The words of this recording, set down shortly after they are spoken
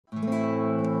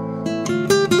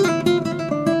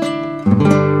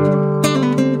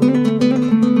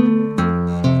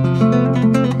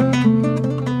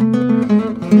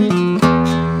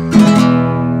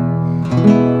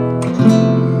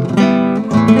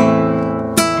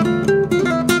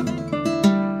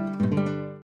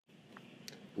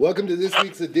Welcome to this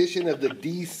week's edition of the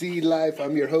DC Life.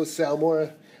 I'm your host, Sal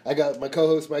Mora. I got my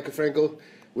co-host, Micah Frankel.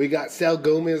 We got Sal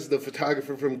Gomez, the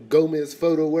photographer from Gomez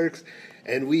Photo Works.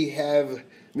 And we have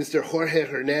Mr. Jorege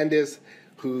Hernandez,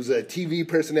 who's a TV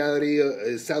personality,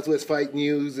 Southwest Fight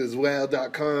News as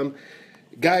well.com.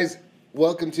 Guys,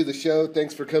 welcome to the show.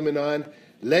 Thanks for coming on.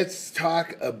 Let's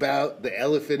talk about the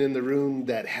elephant in the room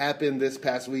that happened this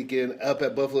past weekend up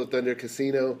at Buffalo Thunder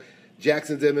Casino.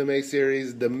 Jackson's MMA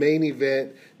series, the main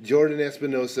event, Jordan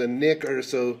Espinosa, Nick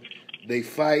Urso. They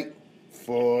fight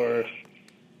for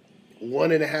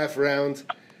 1.5 rounds.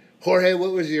 Jorge,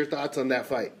 what was your thoughts on that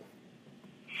fight?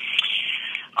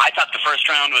 I thought the first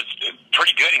round was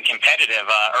pretty good and competitive.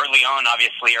 Early on,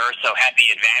 obviously, Urso had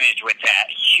the advantage with that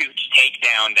huge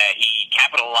takedown that he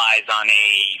capitalized on a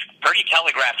pretty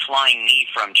telegraphed flying knee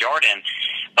from Jordan.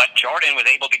 But Jordan was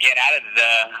able to get out of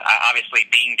the, obviously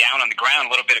being down on the ground, a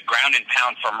little bit of ground and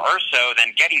pound from Urso,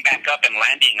 then getting back up and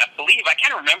landing. I believe, I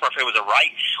can't remember if it was a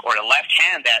right or a left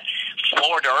hand that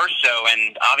floored Urso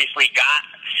and obviously got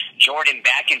Jordan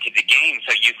back into the game.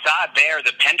 So you saw there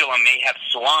the pendulum may have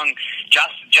swung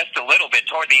just a little bit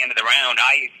toward the end of the round.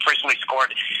 I personally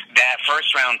scored that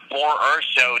first round for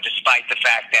Urso, despite the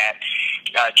fact that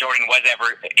Jordan was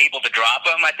ever able to drop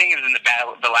him. I think it was in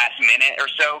the last minute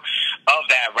or so of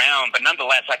that round. But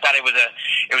nonetheless, I thought it was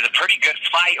a pretty good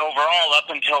fight overall up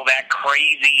until that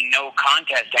crazy no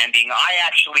contest ending. I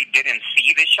actually didn't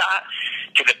see the shot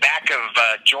to the back of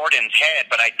Jordan's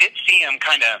head, but I did see him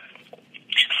kind of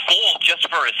full just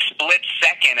for a split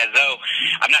second, as though,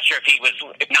 I'm not sure if he was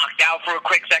knocked out for a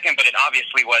quick second, but it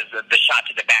obviously was the shot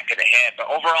to the back of the head. But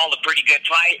overall, a pretty good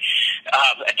fight.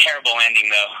 A terrible ending,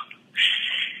 though.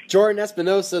 Jordan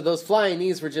Espinosa, those flying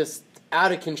knees were just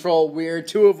out of control, weird.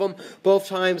 Two of them, both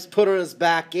times, put on his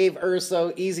back, gave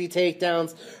Urso easy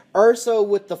takedowns. Urso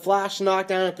with the flash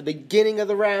knockdown at the beginning of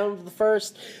the round, the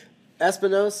first.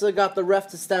 Espinosa got the ref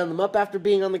to stand them up after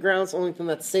being on the ground. So the only thing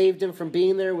that saved him from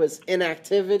being there was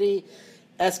inactivity.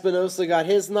 Espinosa got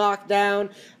his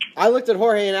knockdown. I looked at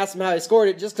Jorge and asked him how he scored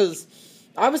it, just because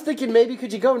I was thinking maybe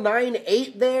could you go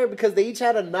 9-8 there, because they each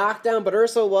had a knockdown, but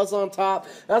Urso was on top.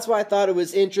 That's why I thought it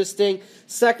was interesting.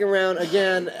 Second round,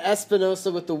 again,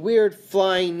 Espinosa with the weird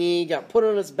flying knee, got put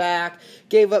on his back,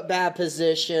 gave up bad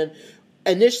position.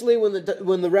 Initially, when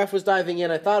the ref was diving in,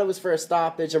 I thought it was for a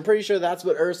stoppage. I'm pretty sure that's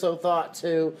what Urso thought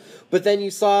too. But then you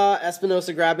saw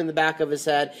Espinosa grabbing the back of his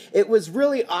head. It was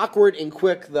really awkward and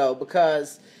quick, though,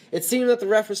 because it seemed that the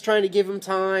ref was trying to give him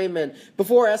time, and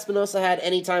before Espinosa had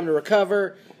any time to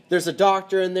recover, there's a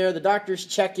doctor in there. The doctor's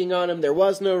checking on him. There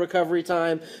was no recovery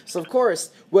time. So, of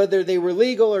course, whether they were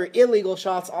legal or illegal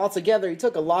shots altogether, he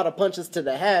took a lot of punches to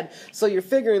the head. So you're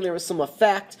figuring there was some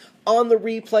effect. On the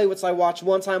replay, which I watched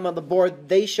one time on the board,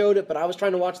 they showed it, but I was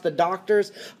trying to watch the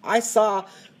doctors. I saw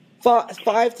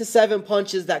 5 to 7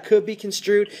 punches that could be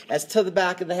construed as to the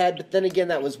back of the head, but then again,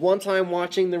 that was one time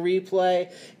watching the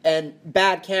replay and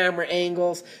bad camera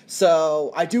angles.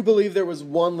 So I do believe there was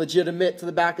one legitimate to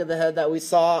the back of the head that we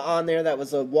saw on there that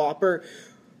was a whopper.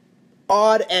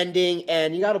 Odd ending,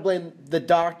 and you got to blame the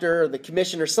doctor or the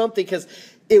commissioner or something, because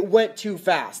it went too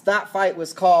fast. That fight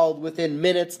was called within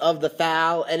minutes of the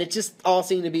foul, and it just all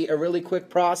seemed to be a really quick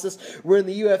process. Where in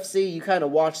the UFC, you kind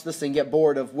of watch this and get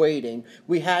bored of waiting.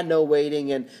 We had no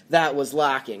waiting, and that was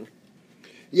lacking.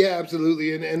 Yeah,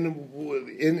 absolutely.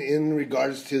 And in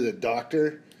regards to the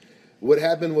doctor, what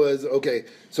happened was, okay,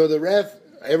 so the ref,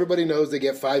 everybody knows they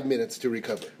get 5 minutes to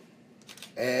recover.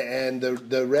 And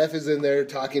the ref is in there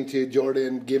talking to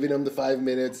Jordan, giving him the 5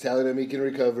 minutes, telling him he can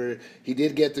recover. He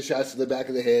did get the shots to the back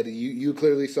of the head. You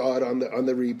clearly saw it on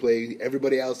the replay.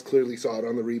 Everybody else clearly saw it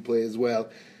on the replay as well.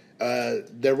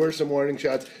 There were some warning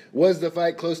shots. Was the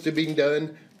fight close to being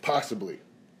done? Possibly.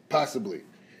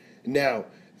 Now,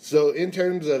 so in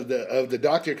terms of the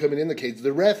doctor coming in the cage,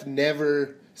 the ref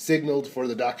never signaled for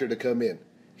the doctor to come in.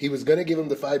 He was going to give him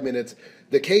the 5 minutes.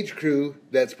 The cage crew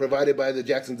that's provided by the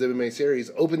Jackson's MMA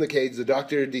series opened the cage. The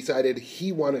doctor decided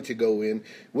he wanted to go in,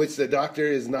 which the doctor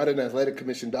is not an athletic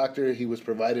commission doctor. He was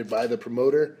provided by the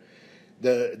promoter.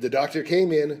 The doctor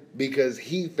came in because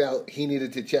he felt he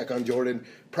needed to check on Jordan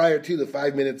prior to the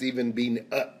 5 minutes even being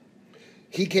up.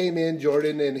 He came in,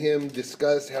 Jordan and him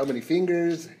discussed how many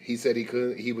fingers. He said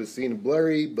he was seeing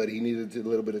blurry, but he needed a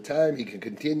little bit of time. He could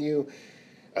continue.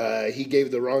 He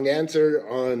gave the wrong answer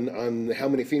on how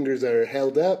many fingers are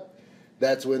held up.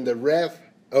 That's when the ref,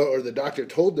 or the doctor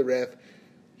told the ref,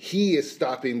 he is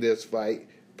stopping this fight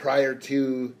prior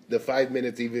to the 5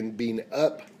 minutes even being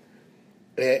up.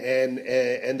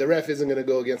 And the ref isn't going to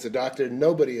go against the doctor.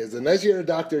 Nobody is. Unless you're a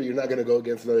doctor, you're not going to go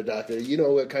against another doctor. You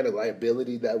know what kind of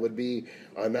liability that would be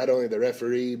on not only the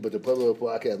referee, but the Pueblo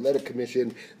Oaxaca Athletic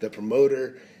Commission, the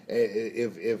promoter.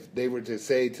 If they were to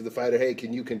say to the fighter, hey,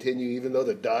 can you continue, even though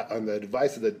on the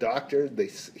advice of the doctor,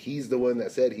 he's the one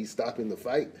that said he's stopping the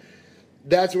fight.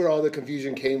 That's where all the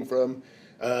confusion came from.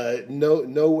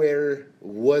 Nowhere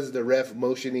was the ref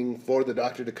motioning for the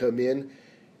doctor to come in.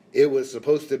 It was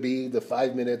supposed to be the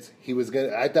 5 minutes.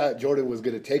 I thought Jordan was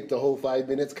gonna take the whole 5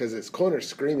 minutes because his corner's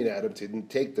screaming at him to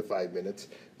take the 5 minutes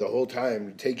the whole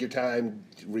time. Take your time,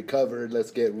 recover.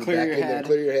 Let's get back in there.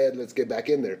 Clear your head. Let's get back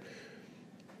in there.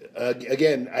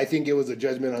 Again, I think it was a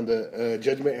judgment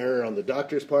error on the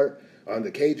doctor's part, on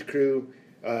the cage crew,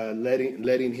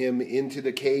 letting him into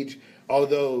the cage.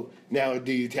 Although now,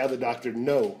 do you tell the doctor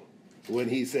no when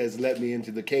he says, let me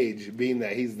into the cage, being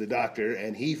that he's the doctor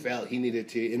and he felt he needed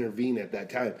to intervene at that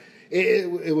time?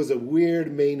 It was a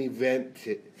weird main event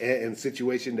and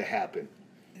situation to happen.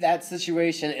 That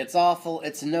situation, it's awful.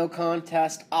 It's a no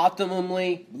contest.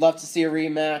 Optimally, love to see a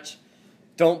rematch.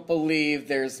 Don't believe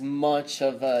there's much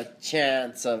of a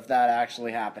chance of that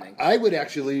actually happening. I would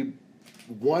actually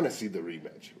want to see the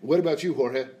rematch. What about you,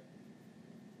 Jorge?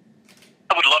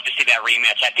 I would love to see that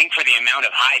rematch. I think for the amount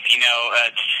of hype,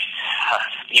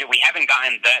 we haven't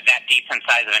gotten that decent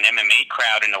size of an MMA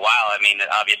crowd in a while. I mean,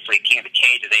 obviously, King of the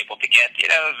Cage is able to get,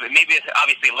 maybe it's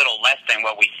obviously a little less than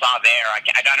what we saw there.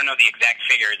 I don't know the exact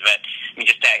figures, but I mean,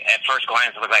 just at first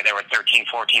glance, it looked like there were 1,400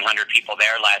 people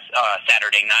there last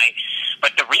Saturday night.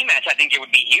 But the rematch, I think it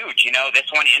would be huge. This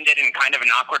one ended in kind of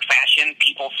an awkward fashion.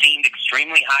 People seemed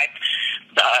extremely hyped,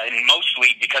 and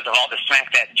mostly because of all the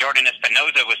smack that Jordan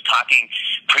Espinosa was talking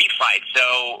pre-fight.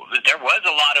 So there was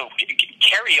a lot of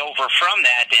carryover from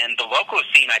that, and the local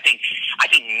scene, I think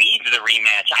needs the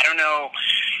rematch. I don't know,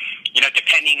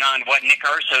 depending on what Nick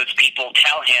Urso's people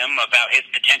tell him about his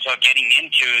potential of getting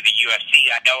into the UFC.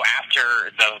 I know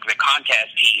after the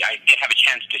contest, I did have a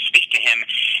chance to speak to him,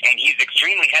 and he's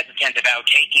extremely hesitant about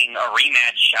taking a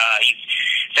rematch. He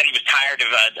said he was tired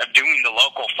of doing the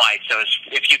local fight. So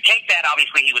if you take that,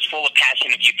 obviously he was full of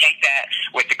passion. If you take that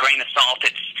with a grain of salt,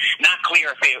 it's not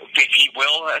clear if he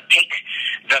will take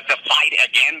the fight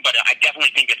again, but I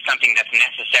definitely think it's something that's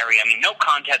necessary. I mean, no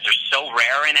contests are so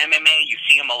rare in MMA. You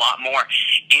see them a lot more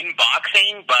in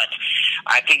boxing, but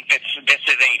I think this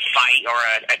is a fight or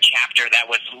a chapter that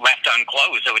was left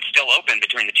unclosed, so it's still open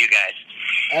between the two guys.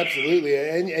 Absolutely,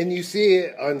 and you see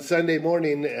it on Sunday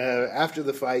morning after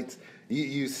the fights.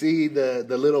 You see the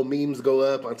little memes go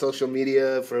up on social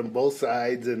media from both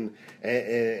sides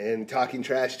and talking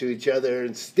trash to each other,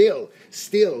 and still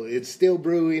it's still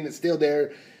brewing, it's still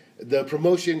there. The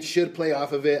promotion should play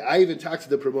off of it. I even talked to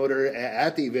the promoter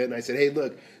at the event, and I said, hey,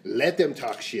 look, let them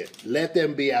talk shit. Let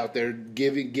them be out there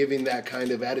giving that kind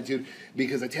of attitude,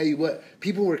 because I tell you what,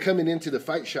 people were coming into the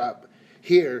fight shop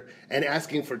here and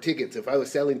asking for tickets if I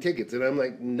was selling tickets, and I'm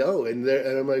like, no, and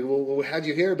I'm like, well, how'd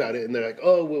you hear about it? And they're like,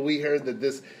 oh, well, we heard that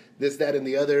this, that, and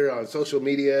the other on social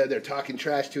media. They're talking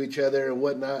trash to each other and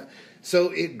whatnot. So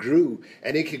it grew,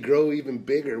 and it could grow even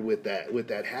bigger with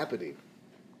that happening.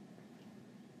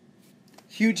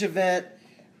 Huge event.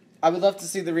 I would love to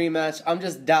see the rematch. I'm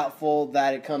just doubtful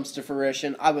that it comes to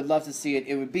fruition. I would love to see it.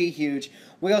 It would be huge.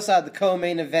 We also had the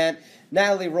co-main event.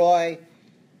 Natalie Roy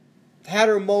had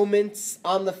her moments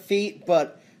on the feet,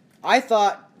 but I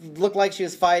thought looked like she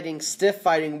was fighting stiff,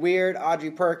 fighting weird.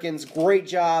 Audrey Perkins, great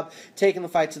job taking the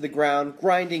fight to the ground,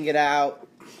 grinding it out.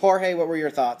 Jorge, what were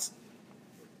your thoughts?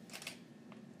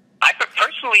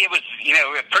 Personally, it was,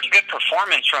 a pretty good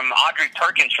performance from Audrey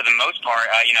Perkins for the most part.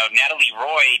 Natalie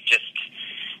Roy just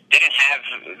didn't have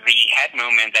the head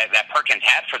movement that Perkins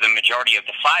had for the majority of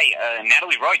the fight.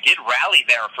 Natalie Roy did rally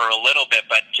there for a little bit,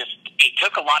 but he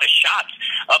took a lot of shots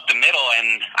up the middle,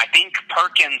 and I think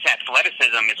Perkins'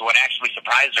 athleticism is what actually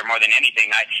surprised her more than anything.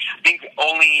 I think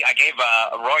I gave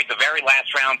Roy the very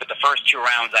last round, but the first two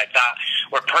rounds I thought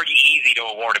were pretty easy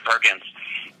to award to Perkins.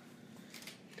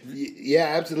 Yeah,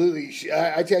 absolutely.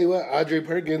 I tell you what, Audrey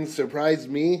Perkins surprised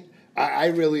me. I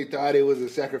really thought it was a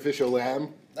sacrificial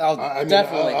lamb.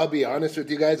 Definitely. I'll be honest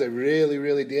with you guys. I really,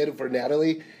 really did for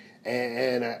Natalie,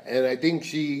 and I think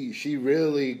she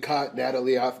really caught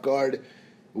Natalie off guard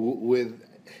with.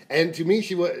 And to me,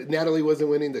 Natalie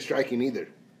wasn't winning the striking either.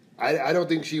 I don't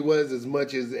think she was as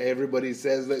much as everybody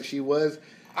says that she was.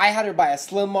 I had her by a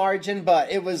slim margin, but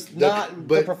it was not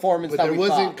the performance that we thought. But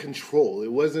there wasn't control.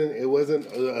 It wasn't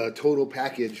a total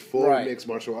package for mixed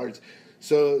martial arts.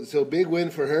 So big win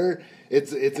for her.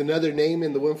 it's another name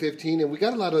in the 115, and we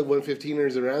got a lot of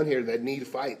 115ers around here that need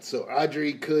fights. So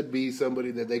Audrey could be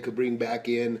somebody that they could bring back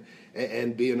in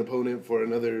and be an opponent for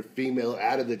another female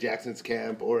out of the Jackson's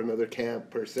camp or another camp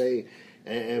per se,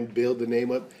 and build the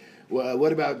name up. Well,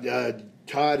 what about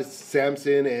Todd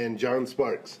Sampson and John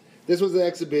Sparks? This was an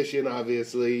exhibition,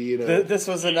 obviously. You know, This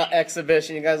was an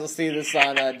exhibition. You guys will see this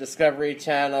on Discovery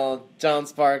Channel. John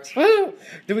Sparks. Woo!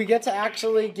 Do we get to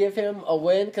actually give him a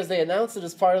win? Because they announced it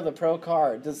as part of the pro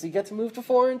card. Does he get to move to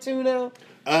 4-2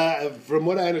 now? From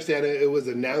what I understand, it was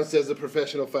announced as a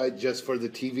professional fight just for the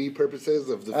TV purposes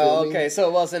of the Oh, filming. okay. So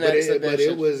it was an exhibition. But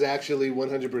it was actually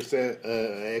 100%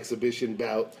 exhibition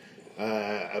bout.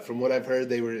 From what I've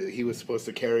heard, he was supposed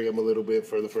to carry him a little bit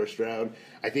for the first round.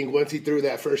 I think once he threw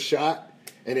that first shot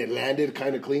and it landed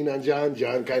kind of clean on John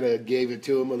kind of gave it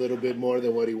to him a little bit more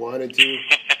than what he wanted to.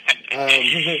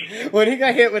 When he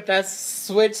got hit with that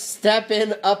switch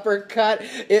step-in uppercut,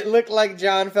 it looked like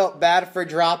John felt bad for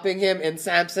dropping him, and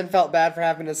Sampson felt bad for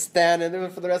having to stand in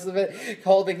for the rest of it,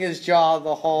 holding his jaw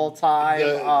the whole time.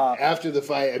 After the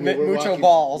fight, I mean, we're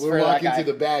walking to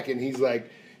the back, and he's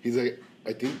like,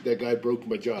 I think that guy broke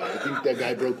my jaw.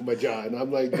 And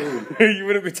I'm like, dude, you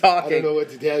wouldn't be talking. I don't know what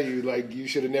to tell you. Like, you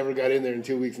should have never got in there in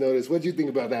 2 weeks' notice. What'd you think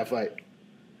about that fight?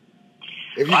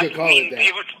 If you could call it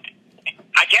that.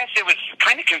 I guess it was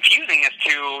kind of confusing as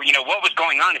to, what was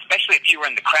going on, especially if you were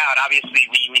in the crowd. Obviously,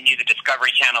 we knew the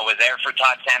Discovery Channel was there for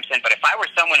Todd Sampson, but if I were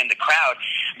someone in the crowd,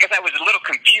 I guess I was a little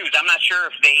confused. I'm not sure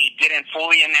if they didn't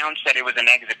fully announce that it was an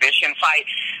exhibition fight.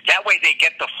 That way they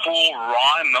get the full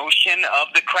raw emotion of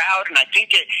the crowd, and I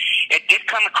think it did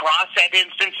come across at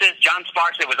instances. John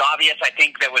Sparks, it was obvious. I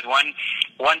think there was one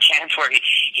chance where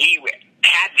he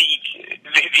had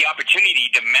the opportunity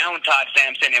to mount Todd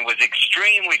Sampson and was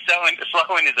extremely slow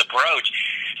in his approach.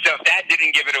 So if that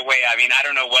didn't give it away, I mean, I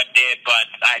don't know what did, but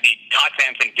Todd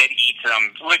Sampson did eat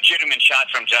some legitimate shots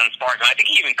from John Sparks, and I think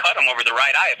he even cut him over the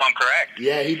right eye, if I'm correct.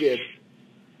 Yeah, he did.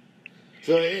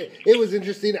 So it was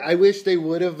interesting. I wish they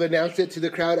would have announced it to the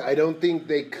crowd. I don't think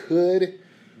they could,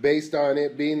 based on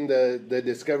it being the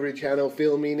Discovery Channel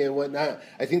filming and whatnot.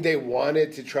 I think they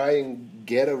wanted to try and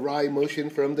get a raw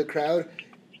emotion from the crowd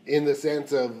in the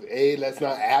sense of, hey, let's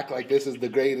not act like this is the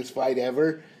greatest fight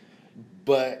ever,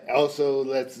 but also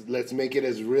let's make it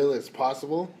as real as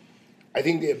possible. I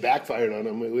think it backfired on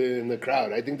them in the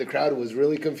crowd. I think the crowd was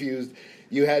really confused.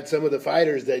 You had some of the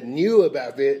fighters that knew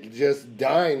about it just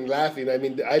dying laughing. I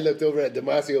mean, I looked over at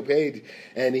Damasio Page,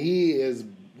 and he is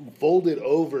folded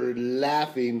over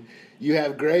laughing. You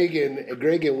have Greg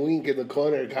and Wink in the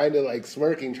corner kind of like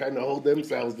smirking, trying to hold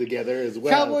themselves together as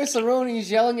well. Cowboy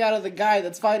Cerrone's yelling out of the guy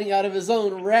that's fighting out of his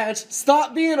own ranch,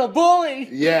 "Stop being a bully!"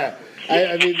 Yeah,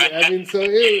 I mean, so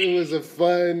it was a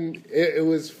fun. It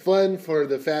was fun for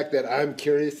the fact that I'm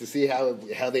curious to see how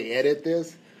they edit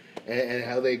this and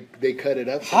how they cut it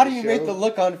up. How do you make the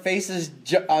look on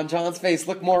John's face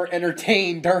look more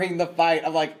entertained during the fight?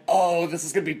 I'm like, oh, this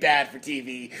is gonna be bad for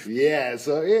TV. Yeah,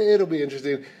 so it'll be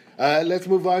interesting. Let's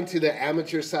move on to the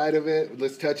amateur side of it.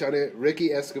 Let's touch on it.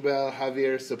 Ricky Escobar,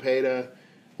 Javier Cepeda.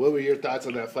 What were your thoughts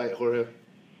on that fight, Jorge?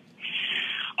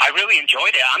 I really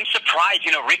enjoyed it. I'm surprised,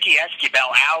 Ricky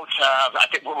Escobar out. I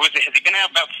think, has he been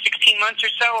out about 16 months or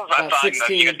so? About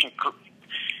 16.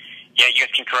 You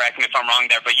guys can correct me if I'm wrong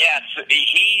there, but yes,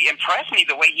 he impressed me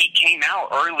the way he came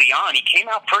out early on. He came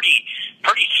out pretty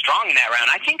strong in that round.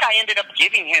 I think I ended up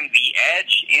giving him the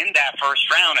edge in that first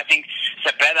round. I think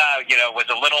Cepeda, was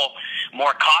a little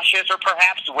more cautious, or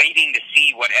perhaps waiting to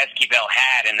see what Esquivel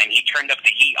had, and then he turned up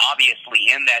the heat,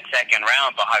 obviously, in that second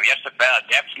round. But Javier Cepeda,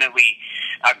 definitely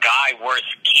a guy worth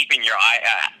keeping your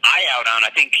eye out on.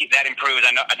 I think that improves.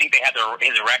 I think they had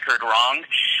his record wrong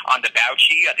on the bout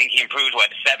sheet. I think he improved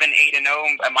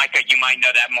 7-8-0. Micah, you might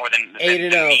know that more than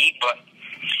 8-0. me, but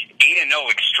 8-0,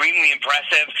 extremely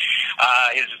impressive.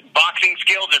 His boxing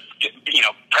skills are,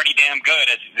 pretty damn good,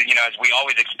 as we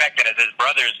always expected, as his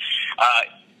brother's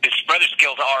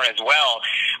skills are as well.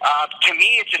 To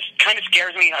me, it just kind of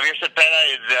scares me. Javier Cepeda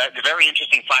is a very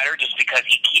interesting fighter just because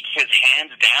he keeps his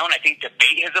hands down, I think, to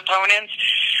bait his opponents.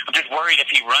 I'm just worried if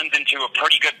he runs into a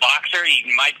pretty good boxer, he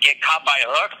might get caught by a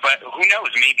hook, but who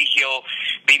knows? Maybe he'll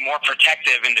be more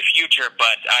protective in the future.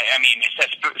 But,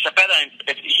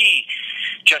 Cepeda, he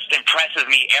just impresses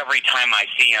me every time I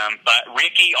see him. But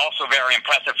Ricky, also very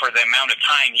impressive for the amount of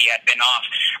time he had been off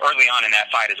early on in that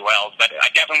fight as well. But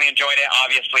I definitely enjoyed it.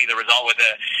 Obviously, the result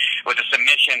was a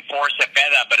submission for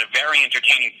Cepeda, but a very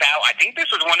entertaining bout. I think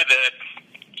this was one of the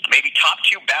maybe top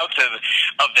two bouts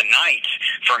of the night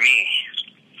for me.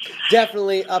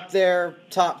 Definitely up there,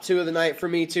 top two of the night for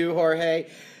me too, Jorge.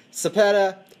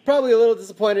 Cepeda, probably a little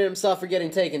disappointed in himself for getting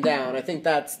taken down. I think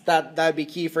that'd be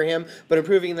key for him. But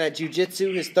improving that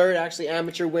jiu-jitsu, his third actually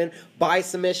amateur win by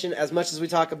submission, as much as we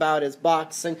talk about his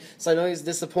boxing. So I know he's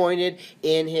disappointed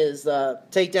in his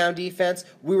takedown defense.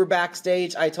 We were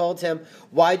backstage. I told him,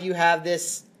 why do you have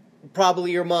this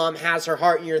probably your mom has her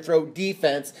heart in your throat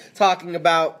defense, talking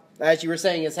about, as you were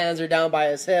saying, his hands are down by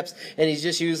his hips, and he's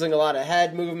just using a lot of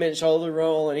head movement, shoulder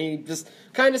roll, and he just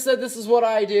kind of said, this is what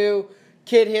I do.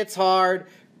 Kid hits hard.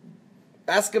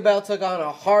 Escobar took on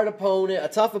a hard opponent, a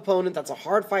tough opponent. That's a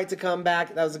hard fight to come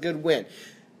back. That was a good win.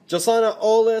 Josanna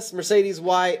Olis, Mercedes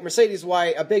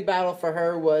White, a big battle for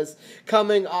her was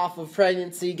coming off of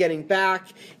pregnancy, getting back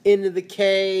into the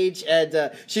cage,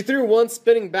 and she threw one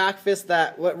spinning back fist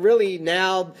that what really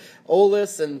nailed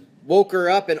Olis and woke her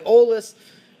up. And Olis,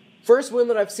 first win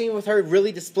that I've seen with her,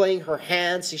 really displaying her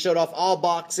hands. She showed off all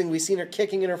boxing. We've seen her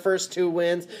kicking in her first 2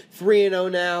 wins,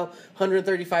 3-0 now,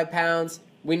 135 pounds.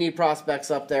 We need prospects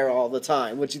up there all the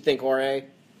time. What do you think, Jorge?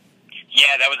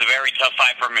 Yeah, that was a very tough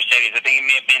fight for Mercedes. I think it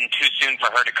may have been too soon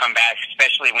for her to come back,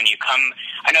 especially when you come.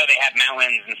 I know they have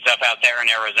mountains and stuff out there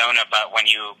in Arizona, but when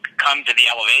you come to the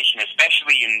elevation,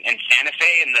 especially in Santa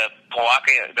Fe, in the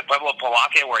Pueblo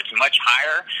Poaque, where it's much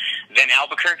higher than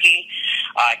Albuquerque,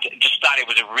 I just thought it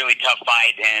was a really tough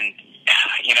fight. And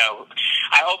you know,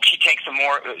 I hope she takes some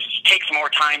more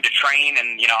time to train,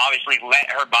 and obviously let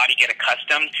her body get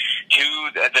accustomed to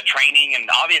the training, and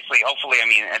obviously, hopefully,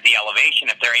 at the elevation,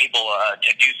 if they're able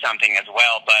to do something as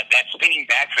well. But that spinning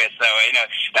back fist, though,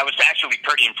 that was actually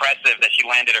pretty impressive that she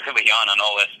landed early on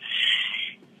Olis.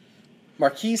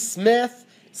 Marquise Smith,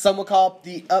 some will call it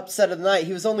the upset of the night.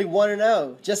 He was only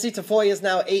 1-0. Jesse Tafoya is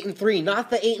now 8-3, not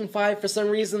the 8-5. For some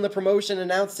reason, the promotion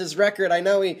announced his record. I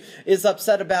know he is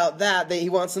upset about that he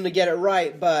wants him to get it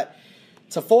right. But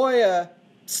Tafoya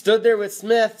stood there with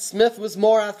Smith. Smith was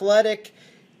more athletic,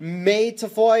 made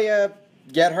Tafoya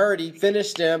get hurt. He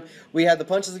finished him. We had the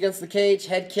punches against the cage,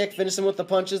 head kick, finished him with the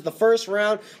punches. The first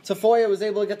round, Tafoya was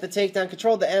able to get the takedown,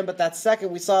 control the end, but that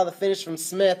second we saw the finish from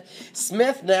Smith.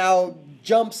 Smith now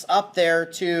jumps up there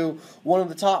to one of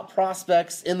the top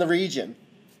prospects in the region.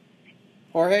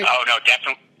 Jorge? Oh, no,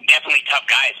 definitely tough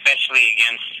guy, especially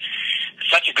against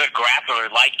such a good grappler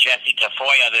like Jesse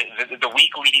Tafoya. The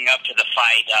week leading up to the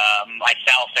fight,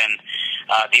 myself and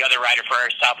the other writer for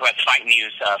Southwest Fight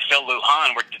News, Phil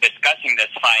Lujan, were discussing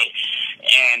this fight,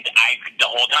 and the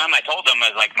whole time I told him, I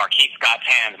was like, Marquise Scott's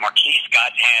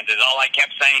hands is all I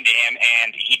kept saying to him,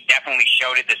 and he definitely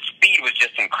showed it. The speed was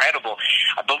just incredible.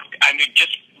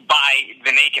 Just by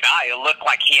the naked eye, it looked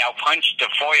like he outpunched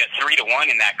Tafoya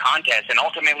 3-1 in that contest, and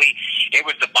ultimately it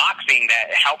was the boxing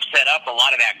that helped set up a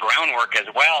lot of that groundwork as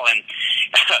well. And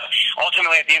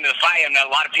ultimately, at the end of the fight, a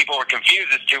lot of people were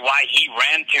confused as to why he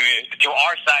ran to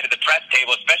our side of the press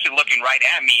table, especially looking right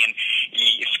at me and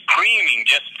screaming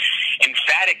just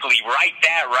emphatically, right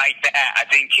there. I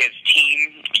think his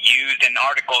team used an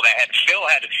article that Phil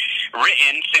had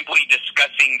written, simply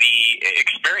discussing the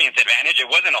experience advantage. It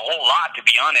wasn't a whole lot, to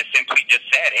be honest. Simply just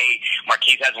said, hey,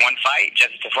 Marquise has 1 fight,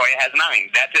 Jesse Tafoya has 9.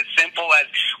 That's as simple as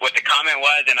what the comment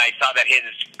was, and I saw that his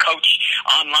coach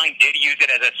online did use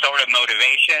it as a sort of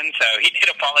motivation, so he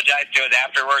did apologize to us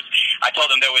afterwards. I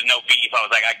told him there was no beef. I was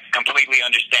like, I completely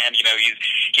understand,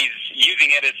 he's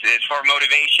using it as for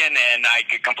motivation, and I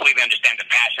could completely understand the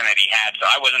passion that he had, so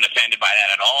I wasn't offended by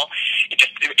that at all. It's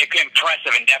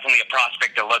impressive and definitely a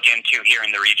prospect to look into here in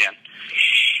the region.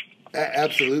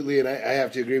 Absolutely, and I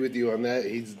have to agree with you on that.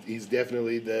 He's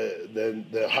definitely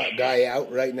the hot guy out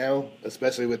right now,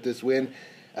 especially with this win.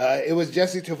 It was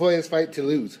Jesse Tafoya's fight to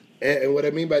lose, and what I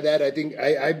mean by that, I think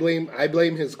I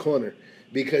blame his corner,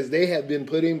 because they have been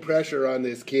putting pressure on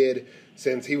this kid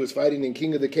since he was fighting in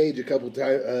King of the Cage a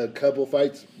couple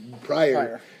fights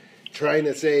prior. Trying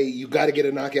to say, you got to get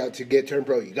a knockout to get turned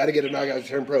pro. You got to get a knockout to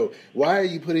turn pro. Why are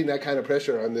you putting that kind of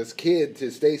pressure on this kid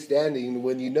to stay standing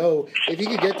when you know if he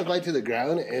could get the fight to the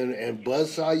ground and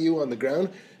buzzsaw you on the ground,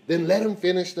 then let him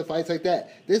finish the fights like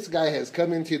that. This guy has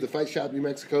come into the fight shop in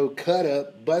Mexico, cut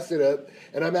up, busted up,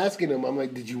 and I'm asking him, I'm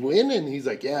like, did you win? And he's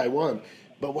like, yeah, I won.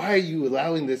 But why are you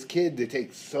allowing this kid to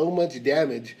take so much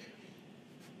damage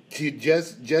to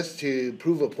just to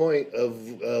prove a point of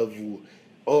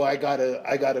oh, I got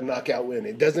a knockout win?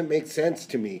 It doesn't make sense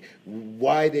to me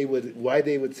why they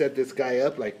would set this guy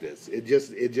up like this. It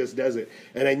just doesn't.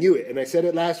 And I knew it. And I said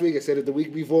it last week. I said it the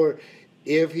week before.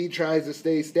 If he tries to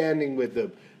stay standing with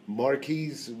them,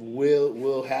 Marquise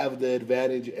will have the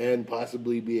advantage and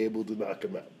possibly be able to knock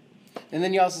him out. And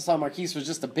then you also saw Marquise was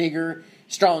just a bigger,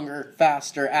 stronger,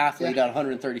 faster athlete at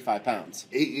 135 pounds.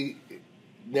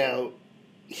 Now,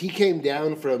 he came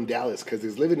down from Dallas because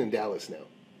he's living in Dallas now.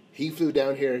 He flew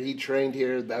down here. He trained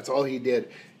here. That's all he did.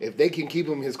 If they can keep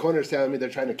him, his corner's telling me they're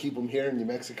trying to keep him here in New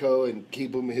Mexico and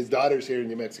keep him, his daughter's here in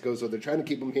New Mexico. So they're trying to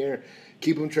keep him here,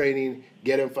 keep him training,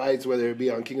 get him fights, whether it be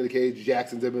on King of the Cage,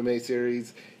 Jackson's MMA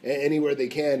series, anywhere they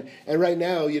can. And right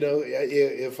now, you know,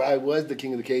 if I was the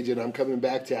King of the Cage and I'm coming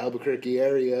back to Albuquerque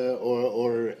area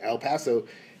or El Paso,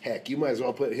 heck, you might as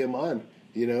well put him on.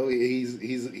 You know,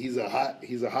 he's a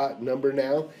hot number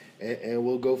now, and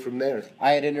we'll go from there.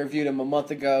 I had interviewed him a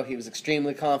month ago. He was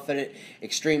extremely confident,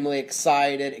 extremely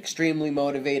excited, extremely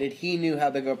motivated. He knew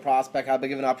how big of a prospect, how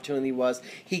big of an opportunity he was.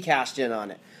 He cashed in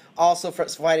on it. Also,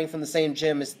 fighting from the same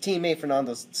gym, his teammate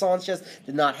Fernando Sanchez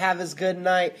did not have his good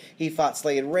night. He fought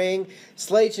Slade Ring.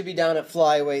 Slade should be down at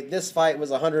flyweight. This fight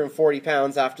was 140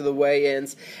 pounds after the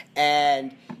weigh-ins,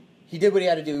 and he did what he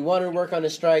had to do. He wanted to work on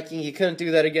his striking. He couldn't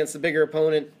do that against a bigger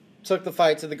opponent. Took the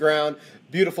fight to the ground.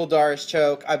 Beautiful Doris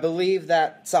choke. I believe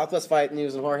that Southwest Fight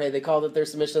News and Jorge, they called it their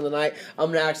submission of the night.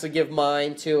 I'm going to actually give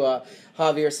mine to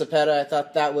Javier Cepeda. I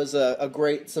thought that was a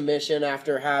great submission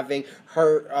after having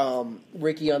hurt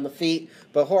Ricky on the feet.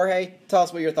 But Jorge, tell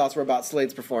us what your thoughts were about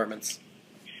Slade's performance.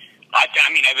 I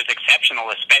mean, it was exceptional,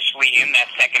 especially in that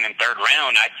second and third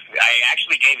round. I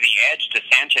actually gave the edge to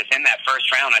Sanchez in that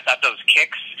first round. I thought those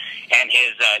kicks and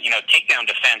his takedown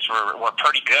defense were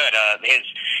pretty good.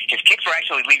 His kicks were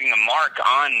actually leaving a mark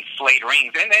on Slade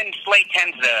Rings, and then Slade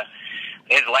tends to,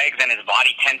 his legs and his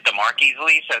body tends to mark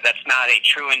easily, so that's not a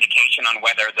true indication on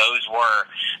whether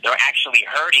they're actually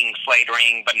hurting Slade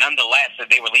Ring, but nonetheless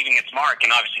they were leaving its mark.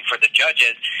 And obviously for the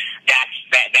judges,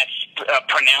 that's a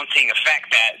pronouncing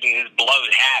effect that his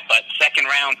blows had. But second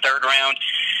round, third round,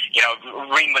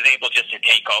 Ring was able just to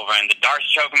take over. And the Darce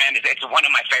choke, man, it's one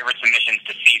of my favorite submissions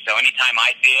to see. So anytime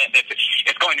I see it,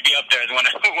 it's going to be up there as one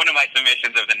of my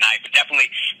submissions of the night. But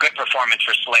definitely good performance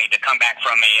for Slade to come back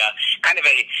from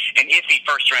an iffy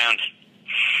first round.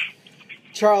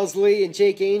 Charles Lee and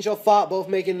Jake Angel fought, both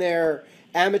making their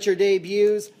amateur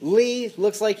debuts. Lee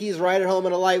looks like he's right at home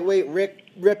in a lightweight.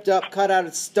 Ripped up, cut out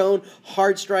of stone,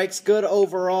 hard strikes, good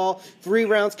overall. 3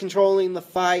 rounds controlling the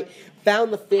fight.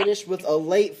 Found the finish with a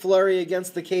late flurry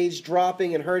against the cage,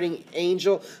 dropping and hurting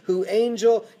Angel, who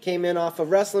Angel came in off a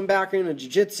wrestling background, a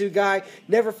jiu-jitsu guy,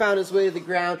 never found his way to the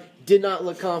ground, did not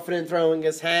look confident throwing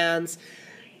his hands.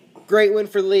 Great win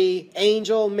for Lee.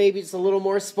 Angel, maybe just a little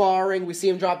more sparring. We see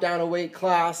him drop down a weight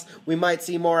class. We might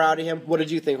see more out of him. What did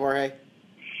you think, Jorge?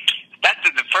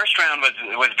 The first round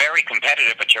was very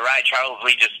competitive, but you're right, Charles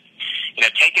Lee just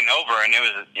taken over, and it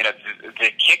was the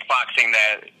kickboxing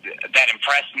that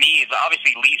impressed me is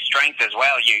obviously Lee's strength as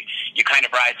well. You kind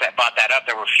of brought that up.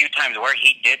 There were a few times where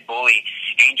he did bully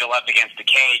Angel up against the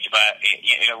cage, but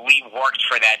Lee worked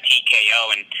for that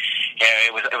TKO, and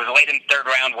it was late in the third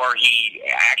round where he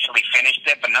actually finished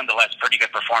it, but nonetheless, pretty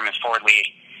good performance for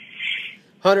Lee.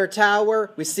 Hunter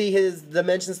Tower, we see his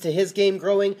dimensions to his game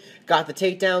growing. Got the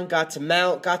takedown, got to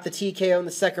mount, got the TKO in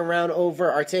the second round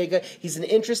over Ortega. He's an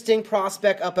interesting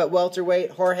prospect up at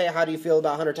welterweight. Jorge, how do you feel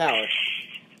about Hunter Tower?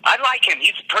 I like him.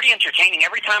 He's pretty entertaining.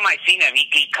 Every time I've seen him,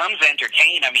 he comes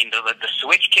entertaining. I mean, the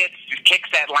switch kicks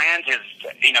that lands,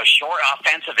 his short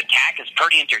offensive attack is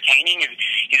pretty entertaining.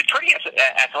 He's a pretty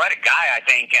athletic guy, I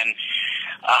think, and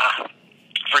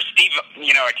for Steve,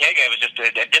 Ortega, it was just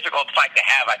a difficult fight to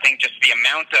have. I think just the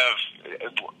amount of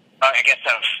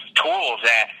tools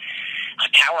that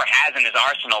Tower has in his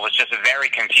arsenal was just very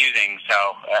confusing. So,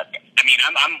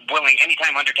 I'm willing,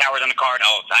 anytime Hunter Tower's on the card,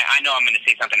 I know I'm going to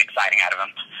see something exciting out of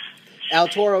him. El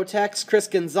Toro Tex, Chris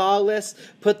Gonzalez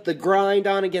put the grind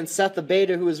on against Seth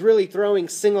Abeda, who was really throwing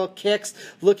single kicks,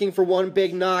 looking for one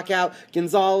big knockout.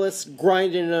 Gonzalez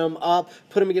grinding him up,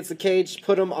 put him against the cage,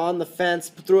 put him on the fence,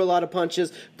 threw a lot of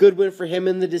punches. Good win for him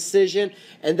in the decision.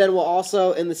 And then we'll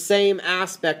also, in the same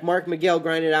aspect, Mark Miguel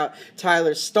grinded out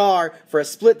Tyler Starr for a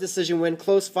split decision win.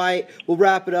 Close fight. We'll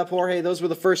wrap it up, Jorge. Those were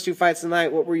the first 2 fights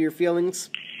tonight. What were your feelings?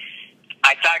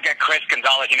 I thought Chris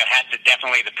Gonzalez, had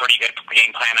definitely the pretty good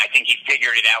game plan. I think he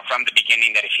figured it out from the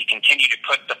beginning that if he continued to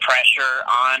put the pressure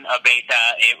on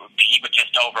Abeta, he would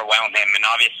just overwhelm him. And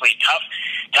obviously, tough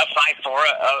fight for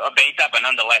Abeta, but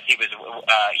nonetheless, he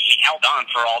held on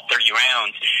for all 30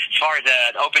 rounds. As far as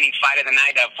the opening fight of the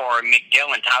night for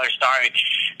McGill and Tyler Starr,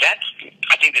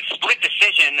 I think the split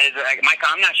decision is,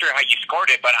 Michael, I'm not sure how you scored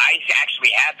it, but I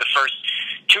actually had the first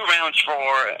 2 rounds for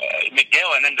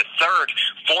McGill and then the third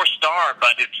for Starr,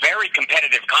 but it's very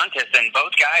competitive contest, and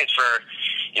both guys for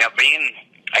being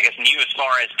new as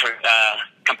far as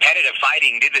competitive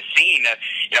fighting to the scene.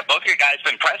 Both your guys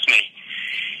impressed me.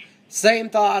 Same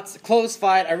thoughts. Close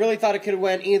fight. I really thought it could have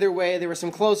went either way. There were some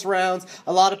close rounds,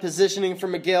 a lot of positioning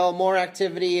from McGill, more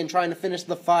activity and trying to finish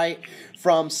the fight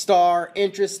from Starr.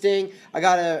 Interesting. I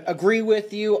got to agree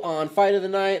with you on fight of the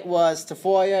night was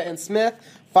Tafoya and Smith.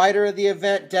 Fighter of the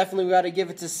event, definitely we got to give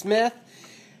it to Smith.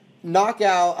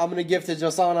 Knockout, I'm going to give to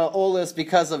Josana Olis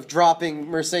because of dropping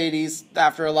Mercedes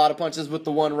after a lot of punches with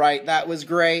the one right. That was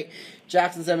great.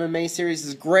 Jackson's MMA series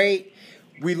is great.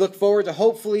 We look forward to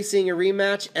hopefully seeing a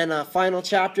rematch and a final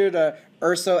chapter to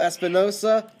Urso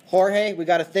Espinosa. Jorge, we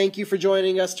got to thank you for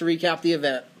joining us to recap the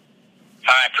event.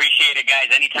 All right, appreciate it,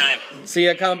 guys. Anytime. See you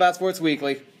at Combat Sports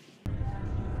Weekly.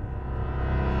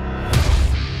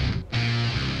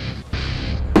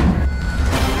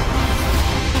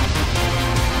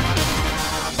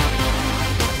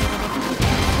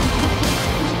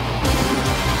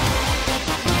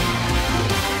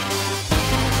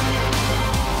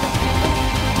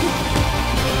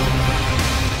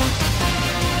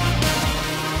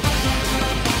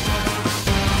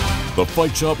 The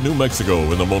Fight Shop New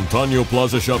Mexico in the Montano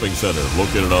Plaza Shopping Center,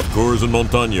 located off Coors and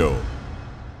Montano.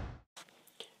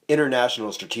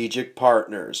 International Strategic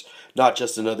Partners, not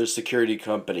just another security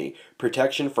company.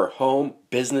 Protection for home,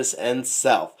 business, and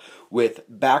self, with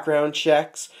background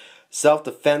checks,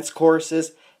 self-defense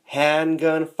courses,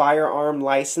 handgun, firearm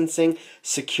licensing,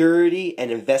 security, and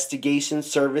investigation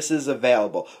services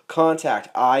available.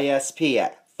 Contact ISP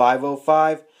at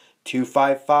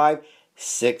 505-255-6063.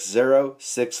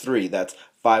 That's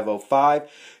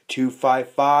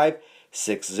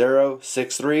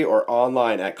 505-255-6063 or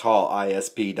online at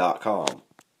callisp.com.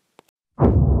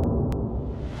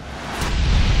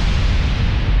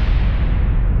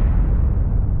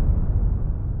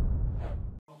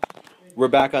 We're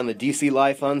back on the DC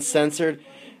Life Uncensored.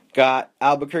 Got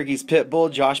Albuquerque's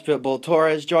Pitbull, Josh Pitbull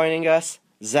Torres joining us.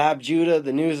 Zab Judah,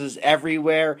 the news is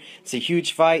everywhere. It's a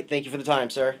huge fight. Thank you for the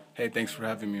time, sir. Hey, thanks for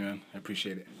having me, man. I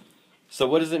appreciate it. So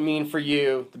what does it mean for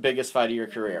you, the biggest fight of your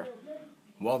career?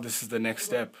 Well, this is the next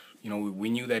step. You know,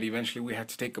 we knew that eventually we had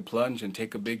to take a plunge and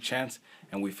take a big chance,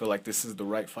 and we feel like this is the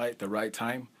right fight, the right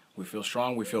time. We feel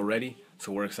strong, we feel ready,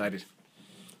 so we're excited.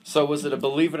 So was it a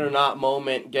believe it or not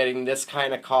moment getting this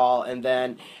kind of call, and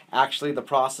then actually the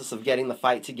process of getting the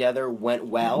fight together went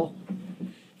well?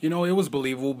 You know, it was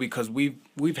believable because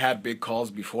we've had big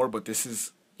calls before, but this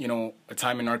is, you know, a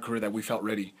time in our career that we felt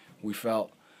ready. We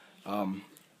felt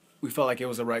like it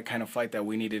was the right kind of fight that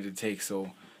we needed to take.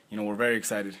 So, you know, we're very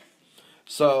excited.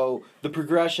 So the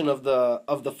progression of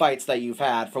the fights that you've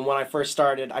had from when I first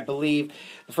started, I believe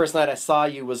the first night I saw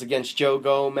you was against Joe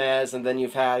Gomez, and then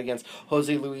you've had against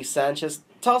Jose Luis Sanchez.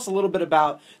 Tell us a little bit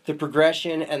about the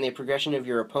progression and the progression of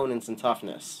your opponents in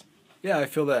toughness. Yeah, I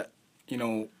feel that, you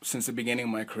know, since the beginning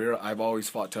of my career, I've always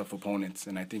fought tough opponents,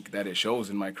 and I think that it shows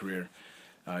in my career.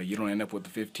 You don't end up with a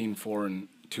 15-4-2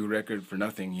 record for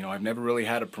nothing. You know, I've never really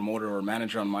had a promoter or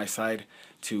manager on my side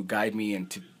to guide me and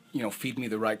to, you know, feed me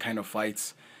the right kind of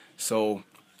fights. So,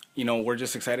 you know, we're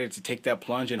just excited to take that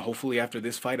plunge, and hopefully after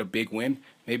this fight, a big win,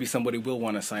 maybe somebody will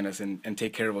want to sign us and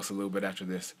take care of us a little bit after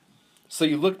this. So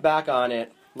you look back on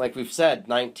it, like we've said,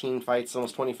 19 fights,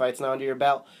 almost 20 fights now under your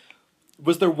belt.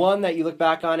 Was there one that you look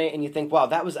back on it and you think, wow,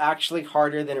 that was actually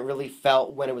harder than it really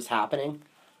felt when it was happening?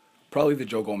 Probably the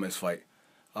Joe Gomez fight.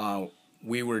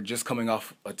 We were just coming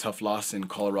off a tough loss in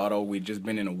Colorado. We'd just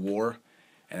been in a war,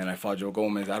 and then I fought Joe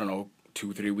Gomez, I don't know,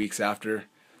 2-3 weeks after.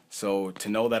 So to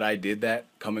know that I did that,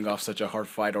 coming off such a hard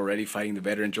fight already, fighting the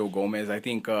veteran Joe Gomez, I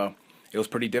think it was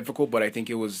pretty difficult, but I think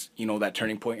it was, you know, that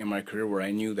turning point in my career where I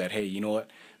knew that, hey, you know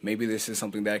what, maybe this is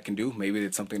something that I can do. Maybe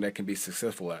it's something that I can be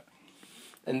successful at.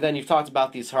 And then you've talked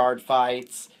about these hard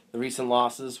fights, the recent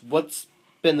losses. What's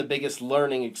been the biggest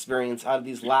learning experience out of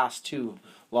these last two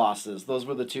losses? Those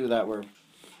were the two that were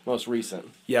most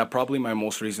recent. Yeah, probably my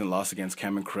most recent loss against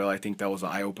Cameron Krill. I think that was an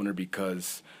eye-opener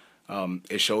because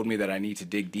it showed me that I need to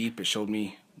dig deep. It showed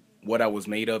me what I was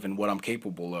made of and what I'm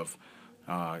capable of.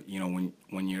 You know,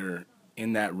 when you're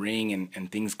in that ring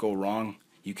and things go wrong,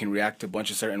 you can react a bunch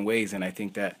of certain ways, and I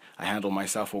think that I handled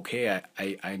myself okay.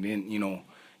 I didn't, you know,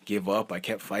 give up. I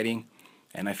kept fighting,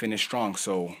 and I finished strong.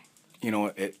 So, you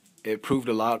know, it proved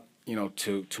a lot, you know,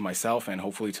 to myself and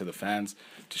hopefully to the fans,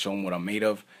 to show them what I'm made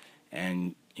of.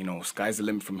 And, you know, sky's the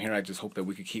limit from here. I just hope that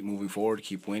we could keep moving forward,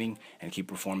 keep winning, and keep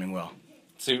performing well.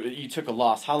 So you took a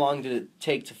loss. How long did it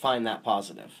take to find that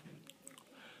positive?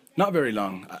 Not very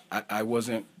long. I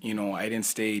wasn't, you know, I didn't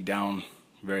stay down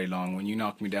very long. When you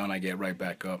knock me down, I get right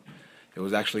back up. It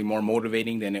was actually more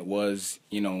motivating than it was,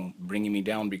 you know, bringing me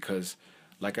down because,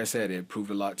 like I said, it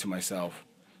proved a lot to myself.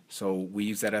 So we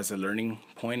use that as a learning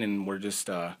point, and we're just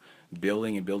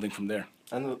building and building from there.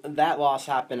 And that loss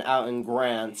happened out in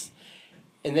Grants.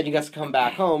 And then you got to come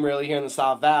back home, really, here in the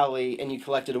South Valley, and you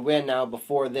collected a win now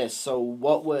before this. So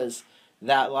what was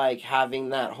that like, having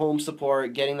that home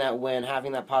support, getting that win,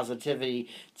 having that positivity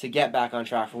to get back on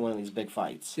track for one of these big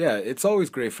fights? Yeah, it's always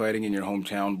great fighting in your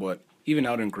hometown, but even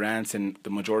out in Grants and the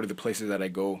majority of the places that I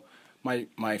go,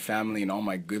 my family and all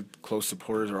my good, close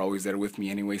supporters are always there with me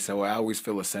anyway, so I always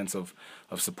feel a sense of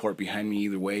support behind me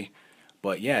either way.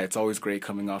 But yeah, it's always great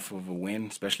coming off of a win,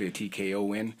 especially a TKO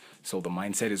win. So the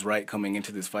mindset is right coming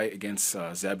into this fight against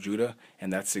Zab Judah,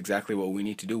 and that's exactly what we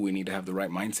need to do. We need to have the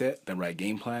right mindset, the right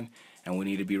game plan, and we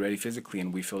need to be ready physically,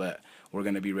 and we feel that we're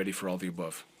going to be ready for all the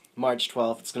above. March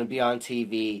 12th, it's going to be on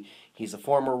TV. He's a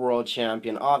former world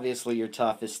champion, obviously your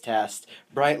toughest test.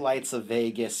 Bright lights of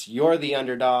Vegas, you're the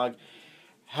underdog.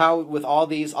 How, with all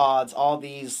these odds, all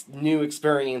these new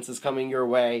experiences coming your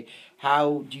way,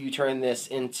 how do you turn this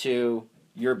into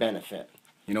your benefit?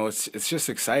 You know, it's just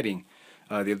exciting.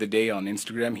 The other day on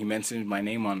Instagram, he mentioned my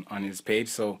name on his page,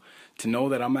 so to know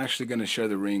that I'm actually going to share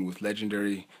the ring with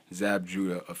legendary Zab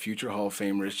Judah, a future Hall of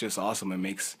Famer, it's just awesome. It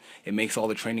makes all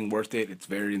the training worth it. It's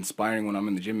very inspiring when I'm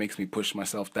in the gym, makes me push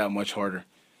myself that much harder.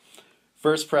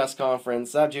 First press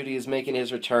conference, Zab Judah is making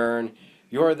his return.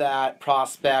 You're that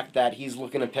prospect that he's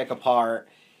looking to pick apart.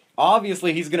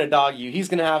 Obviously, he's going to dog you. He's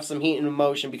going to have some heat and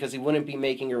emotion because he wouldn't be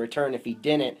making a return if he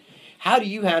didn't. How do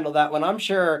you handle that when I'm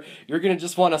sure you're going to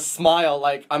just want to smile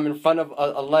like I'm in front of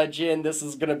a legend, this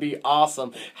is going to be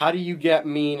awesome. How do you get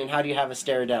mean and how do you have a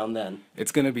stare down then?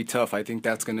 It's going to be tough. I think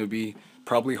that's going to be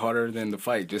probably harder than the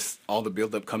fight, just all the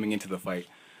build-up coming into the fight.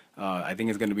 I think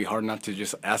it's going to be hard not to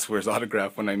just ask for his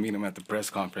autograph when I meet him at the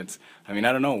press conference. I mean,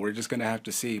 I don't know. We're just going to have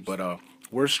to see. But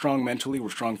we're strong mentally. We're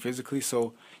strong physically.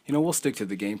 So, you know, we'll stick to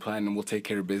the game plan and we'll take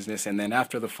care of business. And then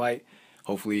after the fight,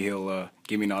 hopefully he'll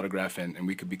give me an autograph and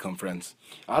we could become friends.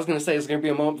 I was going to say, it's going to be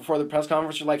a moment before the press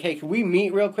conference. You're like, hey, can we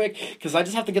meet real quick? Because I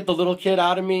just have to get the little kid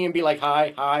out of me and be like,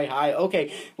 hi, hi, hi.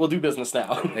 Okay, we'll do business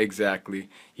now. Exactly.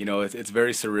 You know, it's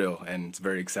very surreal and it's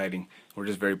very exciting. We're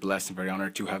just very blessed and very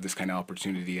honored to have this kind of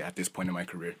opportunity at this point in my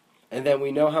career. And then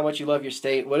we know how much you love your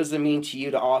state. What does it mean to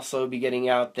you to also be getting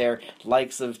out there,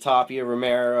 likes of Tapia,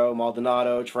 Romero,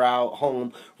 Maldonado, Trout,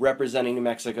 home, representing New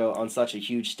Mexico on such a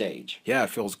huge stage? Yeah, it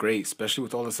feels great, especially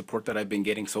with all the support that I've been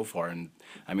getting so far. And,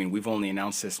 I mean, we've only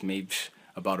announced this maybe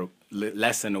about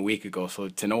less than a week ago. So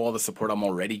to know all the support I'm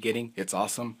already getting, it's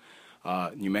awesome.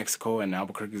 New Mexico and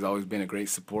Albuquerque has always been a great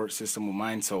support system of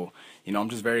mine. So, you know, I'm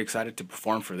just very excited to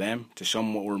perform for them, to show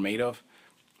them what we're made of.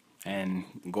 And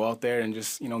go out there and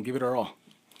just, you know, give it our all.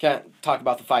 Can't talk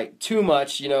about the fight too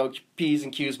much, you know, P's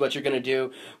and Q's, what you're going to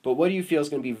do. But what do you feel is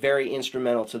going to be very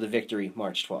instrumental to the victory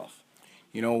March 12th?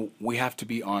 You know, we have to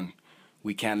be on.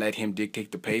 We can't let him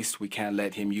dictate the pace. We can't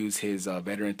let him use his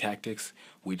veteran tactics.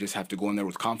 We just have to go in there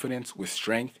with confidence, with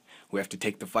strength. We have to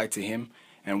take the fight to him.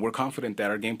 And we're confident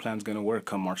that our game plan is going to work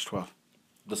come March 12th.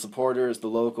 The supporters, the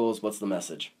locals, what's the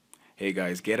message? Hey,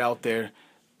 guys, get out there.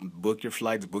 Book your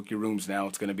flights, book your rooms now.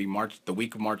 It's going to be the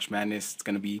week of March Madness. It's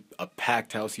going to be a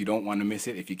packed house. You don't want to miss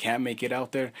it. If you can't make it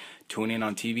out there, tune in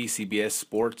on TV, CBS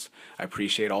Sports. I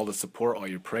appreciate all the support, all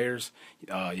your prayers.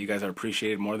 You guys are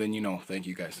appreciated more than you know. Thank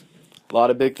you, guys. A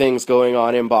lot of big things going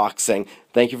on in boxing.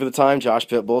 Thank you for the time, Josh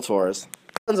Pitbull Torres.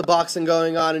 Tons of boxing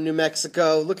going on in New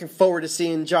Mexico. Looking forward to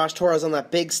seeing Josh Torres on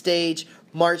that big stage,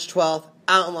 March 12th.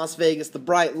 Out in Las Vegas, the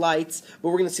bright lights. But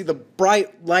we're going to see the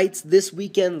bright lights this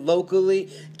weekend locally.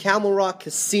 Camel Rock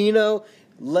Casino,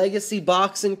 Legacy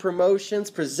Boxing Promotions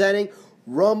presenting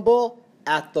Rumble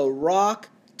at the Rock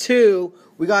 2.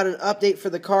 We got an update for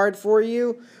the card for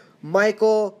you.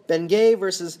 Michael Bengay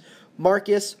versus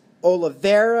Marcus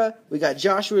Oliveira. We got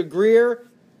Joshua Greer,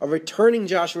 a returning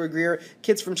Joshua Greer.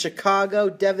 Kids from Chicago,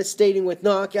 devastating with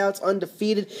knockouts,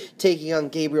 undefeated, taking on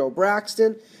Gabriel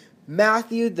Braxton.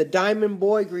 Matthew, the Diamond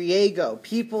Boy Griego.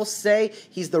 People say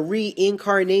he's the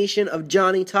reincarnation of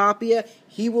Johnny Tapia.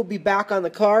 He will be back on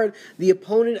the card. The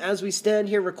opponent, as we stand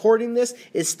here recording this,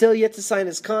 is still yet to sign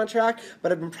his contract,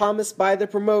 but I've been promised by the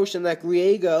promotion that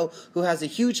Griego, who has a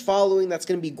huge following that's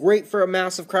going to be great for a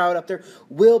massive crowd up there,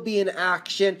 will be in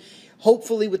action.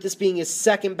 Hopefully, with this being his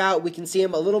second bout, we can see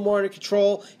him a little more under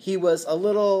control. He was a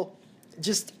little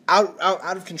just out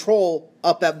of control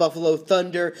up at Buffalo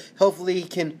Thunder. Hopefully, he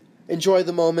can enjoy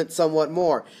the moment somewhat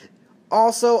more.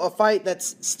 Also, a fight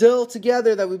that's still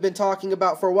together that we've been talking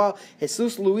about for a while.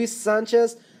 Jesus Luis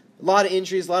Sanchez. A lot of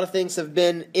injuries, a lot of things have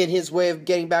been in his way of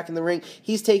getting back in the ring.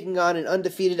 He's taking on an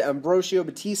undefeated Ambrosio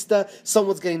Batista.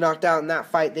 Someone's getting knocked out in that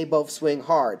fight. They both swing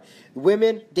hard.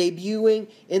 Women debuting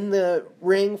in the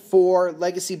ring for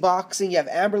Legacy Boxing. You have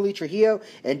Amberly Trujillo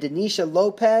and Denisha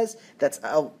Lopez. That's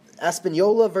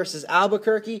Espanola versus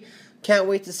Albuquerque. Can't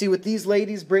wait to see what these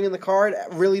ladies bring in the card.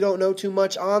 Really don't know too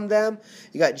much on them.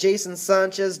 You got Jason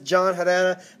Sanchez, John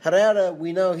Herrera. Herrera,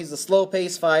 we know he's a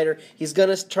slow-paced fighter. He's going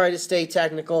to try to stay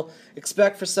technical.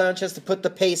 Expect for Sanchez to put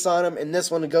the pace on him and this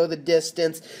one to go the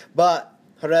distance. But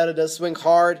Herrera does swing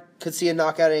hard. Could see a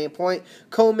knockout at any point.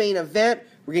 Co-main event,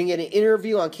 we're going to get an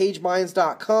interview on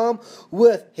CageMinds.com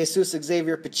with Jesus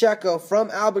Xavier Pacheco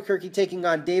from Albuquerque taking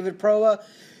on David Proa.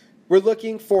 We're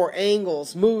looking for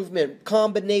angles, movement,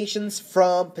 combinations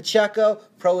from Pacheco.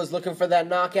 Pro is looking for that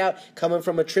knockout coming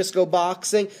from Atrisco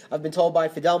Boxing. I've been told by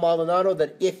Fidel Maldonado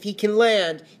that if he can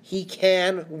land, he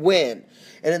can win.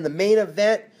 And in the main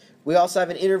event, we also have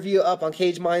an interview up on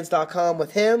CageMinds.com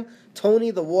with him.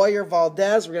 Tony the Warrior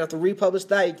Valdez. We're going to have to republish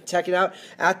that. You can check it out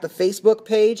at the Facebook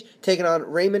page. Taking on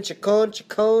Raymond Chacon.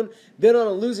 Chacon, been on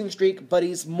a losing streak, but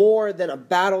he's more than a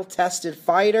battle-tested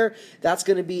fighter. That's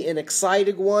going to be an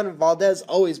exciting one. Valdez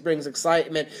always brings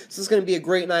excitement. So it's going to be a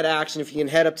great night of action if you can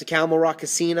head up to Camel Rock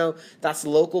Casino. That's the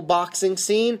local boxing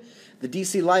scene. The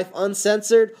DC Life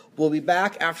Uncensored. We'll be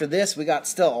back after this. We got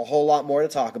still a whole lot more to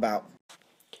talk about.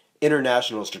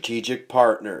 International strategic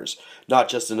partners, not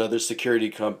just another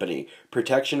security company.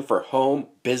 Protection for home,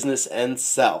 business, and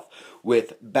self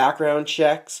with background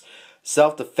checks,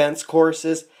 self-defense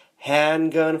courses,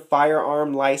 handgun,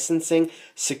 firearm licensing,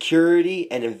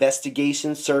 security, and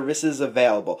investigation services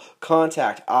available.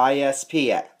 Contact ISP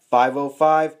at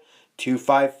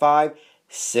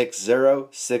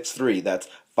 505-255-6063. That's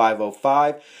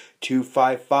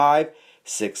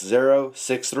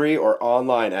 505-255-6063 or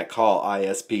online at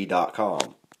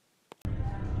callisp.com.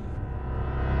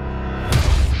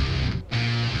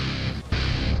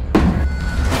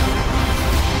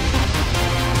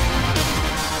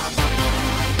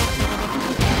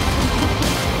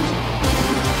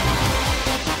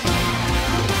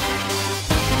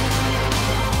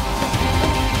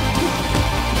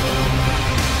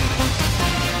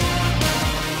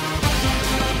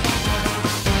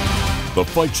 The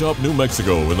Fight Shop New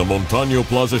Mexico in the Montano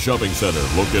Plaza Shopping Center,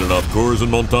 located off Coors and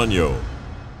Montano.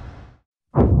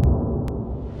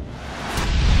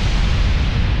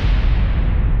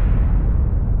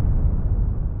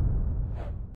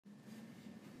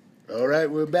 All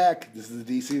right, we're back. This is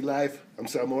the DC Life. I'm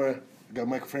Sal Mike. I got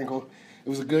Michael Frankel. It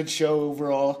was a good show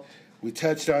overall. We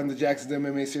touched on the Jackson's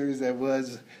MMA series that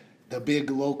was the big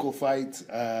local fights.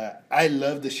 I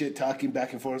love the shit talking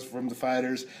back and forth from the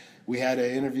fighters. We had an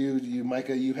interview,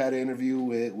 you had an interview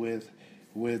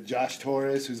with Josh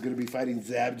Torres, who's going to be fighting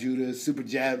Zab Judah,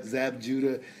 Zab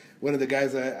Judah, one of the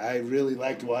guys I really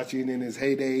liked watching in his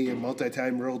heyday, a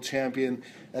multi-time world champion.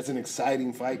 That's an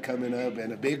exciting fight coming up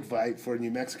and a big fight for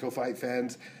New Mexico fight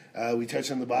fans. We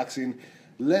touched on the boxing.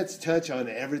 Let's touch on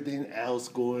everything else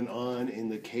going on in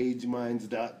the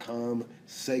CageMinds.com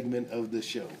segment of the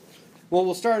show. Well,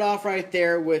 we'll start off right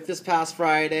there with this past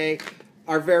Friday.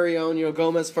 Our very own,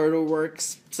 Gomez Photo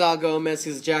Works, Sal Gomez,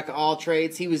 he's a jack of all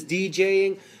trades. He was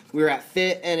DJing. We were at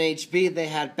Fit NHB. They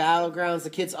had Battlegrounds. The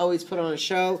kids always put on a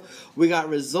show. We got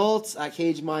results at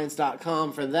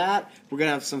CageMinds.com for that. We're going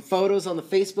to have some photos on the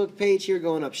Facebook page here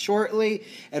going up shortly.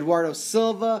 Eduardo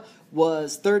Silva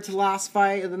was third to last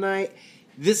fight of the night.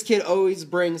 This kid always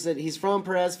brings it. He's from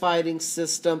Perez Fighting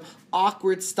System.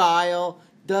 Awkward style.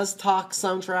 Does talk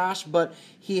some trash, but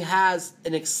he has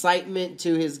an excitement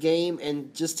to his game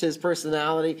and just his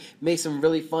personality makes him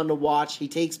really fun to watch. He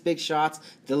takes big shots,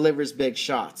 delivers big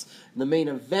shots. In the main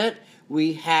event,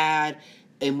 we had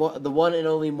the one and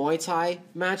only Muay Thai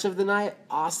match of the night.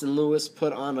 Austin Lewis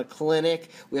put on a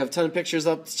clinic. We have a ton of pictures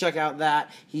up to check out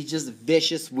that. He's just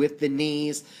vicious with the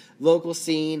knees. Local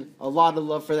scene, a lot of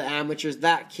love for the amateurs.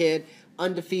 That kid,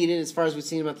 undefeated as far as we've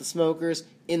seen him at the Smokers.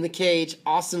 In the cage,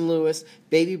 Austin Lewis,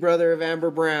 baby brother of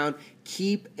Amber Brown.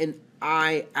 Keep an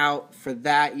eye out for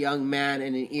that young man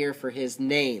and an ear for his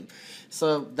name.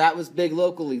 So that was big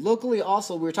locally. Locally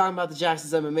also, we were talking about the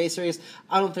Jackson's MMA series.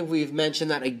 I don't think we've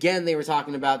mentioned that. Again, they were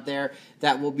talking about there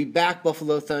that will be back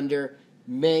Buffalo Thunder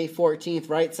May 14th,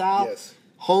 right, Sal? Yes.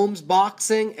 Holmes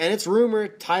Boxing, and it's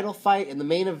rumored title fight in the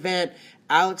main event.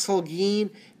 Alex Holguin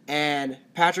and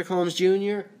Patrick Holmes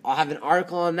Jr. I'll have an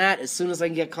article on that as soon as I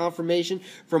can get confirmation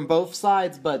from both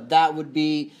sides, but that would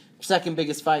be second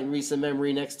biggest fight in recent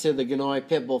memory next to the Ganoy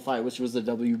Pitbull fight, which was the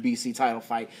WBC title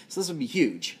fight. So this would be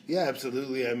huge. Yeah,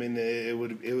 absolutely. I mean, it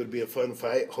would be a fun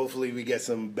fight. Hopefully we get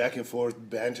some back and forth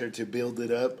banter to build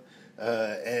it up,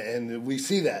 and we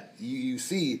see that. You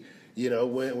see,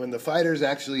 when the fighters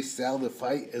actually sell the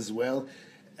fight as well.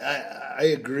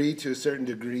 I agree to a certain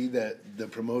degree that the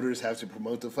promoters have to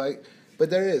promote the fight,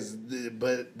 but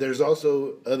there's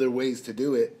also other ways to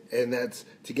do it, and that's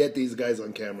to get these guys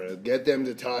on camera, get them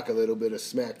to talk a little bit of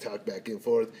smack talk back and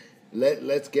forth,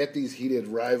 Let's get these heated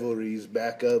rivalries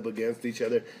back up against each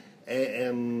other,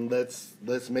 and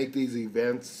let's make these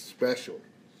events special.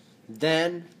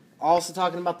 Then, also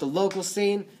talking about the local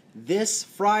scene, this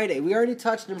Friday, we already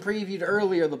touched and previewed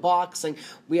earlier the boxing.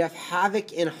 We have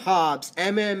Havoc and Hobbs,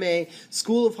 MMA,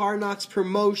 School of Hard Knocks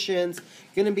Promotions,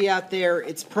 going to be out there.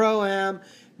 It's Pro-Am,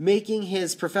 making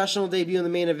his professional debut in the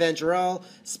main event. Jarrell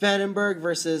Spangenberg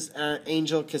versus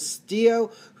Angel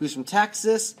Castillo, who's from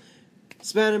Texas.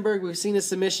 Spangenberg, we've seen his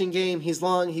submission game. He's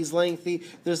long, he's lengthy.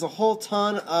 There's a whole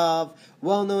ton of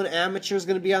well-known amateurs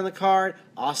going to be on the card.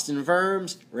 Austin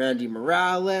Verms, Randy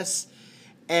Morales,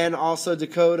 and also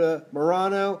Dakota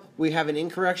Morano. We have an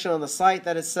incorrection on the site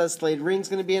that it says Slade Ring's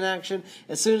going to be in action.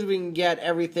 As soon as we can get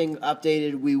everything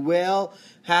updated, we will.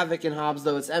 Havoc and Hobbs,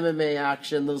 though, it's MMA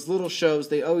action. Those little shows,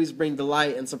 they always bring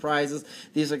delight and surprises.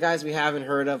 These are guys we haven't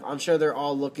heard of. I'm sure they're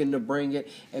all looking to bring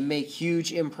it and make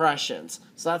huge impressions.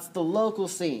 So that's the local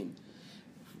scene.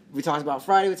 We talked about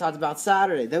Friday, we talked about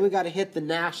Saturday. Then we got to hit the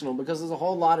national, because there's a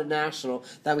whole lot of national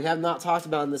that we have not talked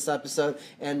about in this episode,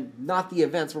 and not the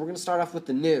events, but we're going to start off with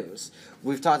the news.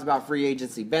 We've talked about free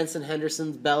agency. Benson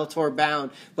Henderson's Bellator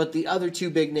bound, but the other two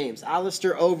big names,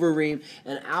 Alistair Overeem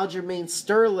and Aljamain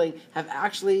Sterling, have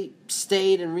actually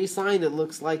stayed and re-signed, it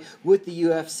looks like, with the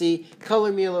UFC.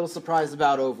 Color me a little surprised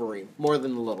about Overeem, more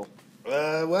than a little.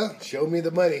 Well, show me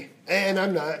the money. And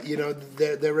I'm not,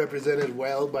 they're represented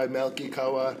well by Melky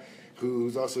Kawa,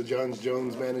 who's also John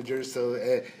Jones' manager.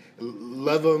 So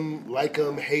love him, like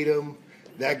him, hate him.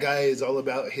 That guy is all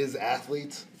about his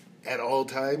athletes at all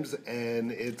times,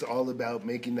 and it's all about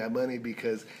making that money,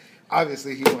 because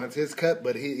obviously he wants his cut,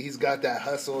 but he's got that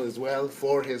hustle as well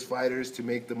for his fighters to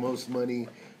make the most money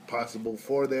possible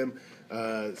for them.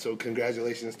 So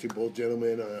congratulations to both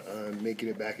gentlemen on making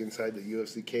it back inside the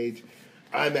UFC cage.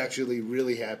 I'm actually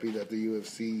really happy that the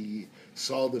UFC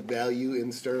saw the value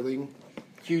in Sterling.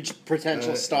 Huge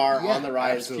potential star on the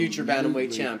rise, absolutely. future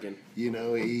bantamweight champion.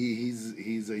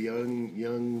 He's a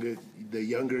the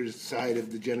younger side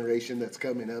of the generation that's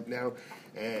coming up now,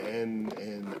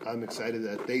 and I'm excited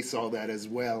that they saw that as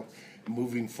well,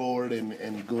 moving forward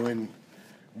and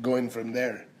going from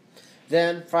there.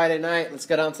 Then, Friday night, let's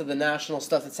get on to the national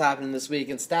stuff that's happening this week.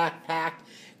 And stacked, packed,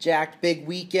 jacked, big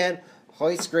weekend.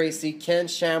 Royce Gracie, Ken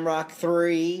Shamrock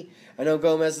 3. I know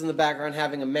Gomez is in the background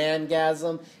having a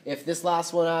mangasm. If this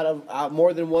lasts one out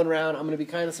more than one round, I'm going to be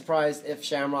kind of surprised if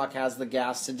Shamrock has the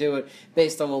gas to do it,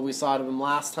 based on what we saw of him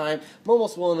last time. I'm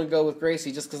almost willing to go with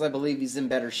Gracie just because I believe he's in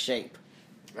better shape.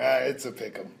 It's a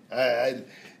pick 'em. Hey,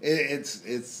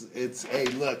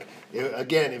 look,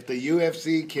 again, if the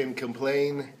UFC can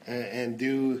complain and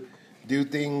do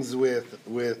things with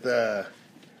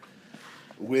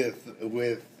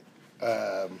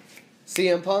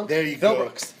CM Punk. There you Phil go.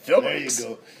 Brooks. There you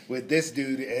go. With this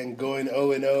dude and going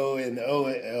 0-0 and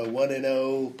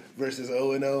 1-0 versus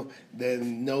 0-0,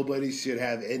 then nobody should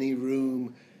have any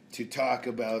room to talk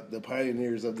about the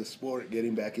pioneers of the sport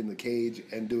getting back in the cage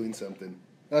and doing something.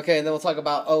 Okay, and then we'll talk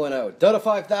about 0-0. Dota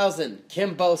 5000,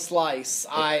 Kimbo Slice.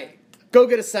 Go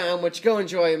get a sandwich, go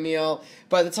enjoy a meal.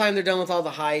 By the time they're done with all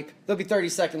the hype, there'll be 30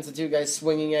 seconds of two guys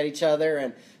swinging at each other,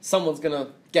 and someone's going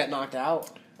to get knocked out.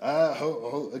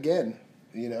 Again,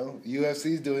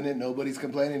 UFC's doing it. Nobody's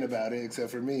complaining about it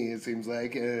except for me, it seems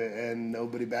like, and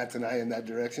nobody bats an eye in that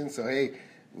direction. So, hey,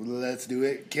 let's do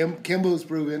it. Kimbo's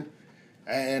proven,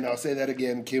 and I'll say that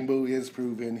again. Kimbo is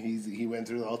proven. He went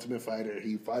through the Ultimate Fighter.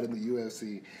 He fought in the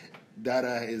UFC.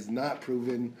 Dada is not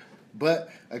proven. But,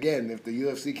 again, if the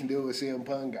UFC can do it with CM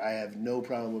Punk, I have no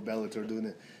problem with Bellator doing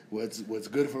it. What's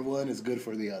good for one is good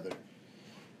for the other.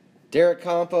 Derek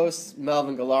Campos,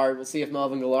 Melvin Gillard. We'll see if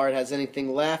Melvin Gillard has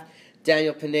anything left.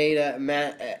 Daniel Pineda,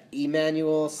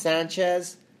 Emmanuel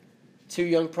Sanchez. Two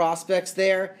young prospects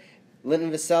there.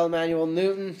 Linton Vassell, Emmanuel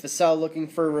Newton. Vassell looking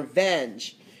for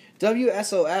revenge.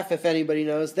 WSOF, if anybody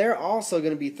knows, they're also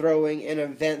going to be throwing an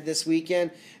event this weekend.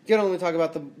 You can only talk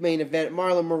about the main event.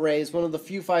 Marlon Moraes, one of the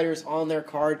few fighters on their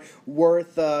card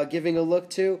worth giving a look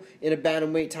to in a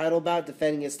bantamweight title bout,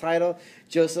 defending his title.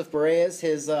 Joseph Moraes,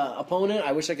 his opponent.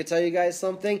 I wish I could tell you guys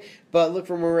something, but look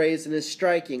for Moraes in his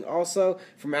striking. Also,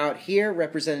 from out here,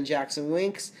 representing Jackson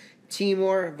Winks,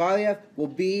 Timur Valiev will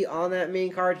be on that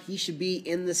main card. He should be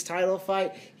in this title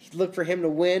fight. Look for him to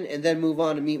win and then move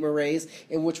on to meet Moraes,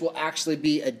 in which will actually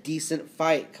be a decent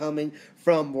fight coming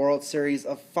from World Series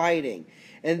of Fighting.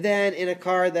 And then in a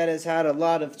card that has had a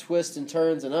lot of twists and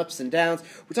turns and ups and downs,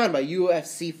 we're talking about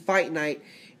UFC Fight Night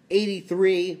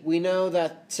 83, we know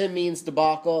that Tim Means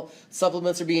debacle.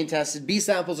 Supplements are being tested. B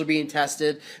samples are being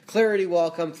tested. Clarity will all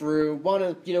come through.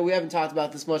 We haven't talked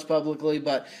about this much publicly,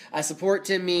 but I support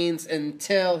Tim Means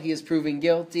until he is proven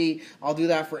guilty. I'll do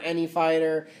that for any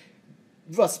fighter,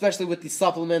 especially with these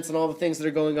supplements and all the things that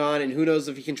are going on, and who knows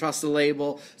if you can trust the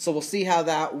label. So we'll see how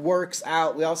that works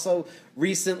out. We also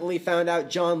recently found out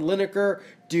John Lineker,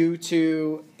 due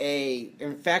to a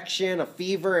infection, a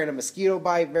fever, and a mosquito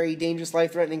bite, very dangerous,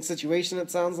 life-threatening situation, it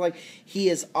sounds like, he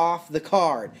is off the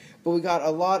card. But we got a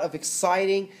lot of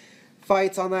exciting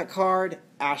fights on that card.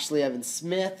 Ashley Evans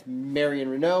Smith, Marion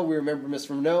Renault. We remember Miss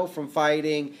Renault from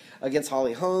fighting against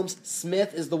Holly Holmes.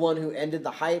 Smith is the one who ended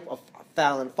the hype of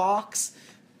Fallon Fox.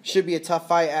 Should be a tough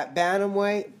fight at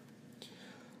bantamweight.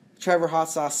 Trevor Hot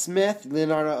Sauce Smith,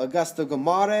 Leonardo Augusto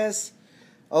Gomares.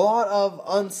 A lot of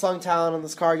unsung talent on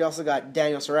this card. You also got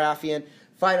Daniel Serafian.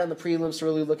 Fight on the prelims to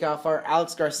really look out for.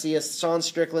 Alex Garcia, Sean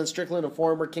Strickland. Strickland, a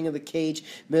former King of the Cage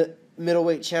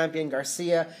middleweight champion.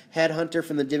 Garcia, headhunter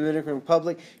from the Dominican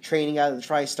Republic, training out of the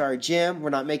TriStar Gym. We're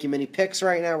not making many picks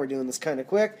right now. We're doing this kind of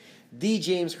quick. D.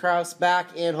 James Krause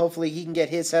back in. Hopefully he can get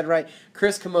his head right.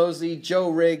 Chris Camozzi, Joe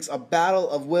Riggs, a battle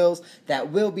of wills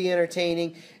that will be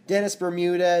entertaining. Dennis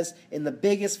Bermudez in the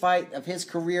biggest fight of his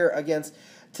career against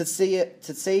Tetsuya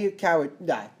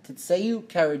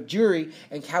Kawajiri,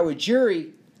 and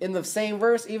Kawajiri in the same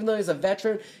verse, even though he's a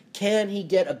veteran, can he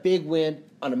get a big win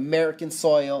on American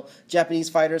soil? Japanese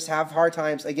fighters have hard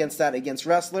times against that, against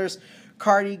wrestlers.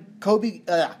 Cody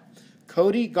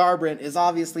Garbrandt is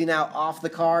obviously now off the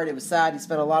card. It was sad. He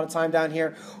spent a lot of time down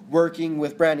here working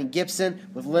with Brandon Gibson.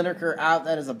 With Lineker out,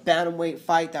 that is a bantamweight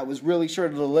fight that was really sure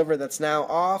to deliver. That's now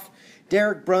off.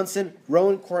 Derek Brunson,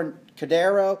 Rowan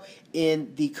Cordero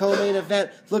in the co-main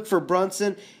event. Look for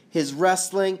Brunson, his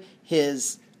wrestling,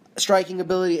 his striking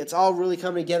ability. It's all really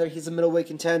coming together. He's a middleweight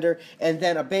contender. And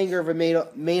then a banger of a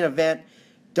main event.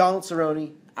 Donald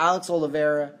Cerrone, Alex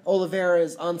Oliveira. Oliveira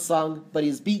is unsung, but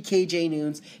he's beat KJ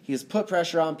Noons. He has put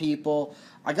pressure on people.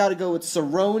 I got to go with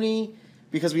Cerrone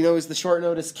because we know he's the short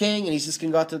notice king and he's just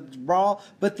going to go out to brawl.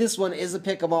 But this one is a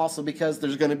pick 'em also because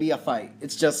there's going to be a fight.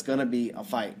 It's just going to be a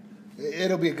fight.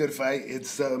 It'll be a good fight. It's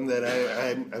something that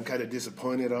I'm kind of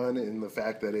disappointed on in the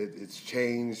fact that it's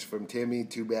changed from Timmy.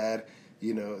 Too bad,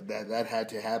 that had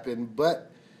to happen. But,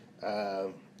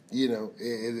 it'll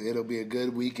be a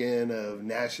good weekend of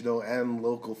national and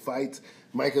local fights.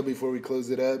 Michael, before we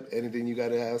close it up, anything you got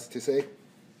to say?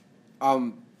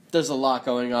 There's a lot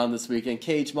going on this weekend.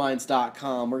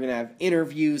 CageMinds.com. We're going to have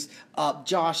interviews up.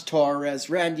 Josh Torres,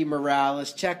 Randy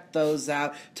Morales. Check those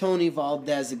out. Tony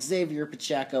Valdez, Xavier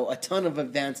Pacheco. A ton of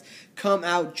events. Come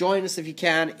out. Join us if you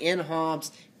can in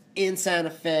Hobbs, in Santa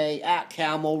Fe, at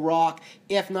Camel Rock.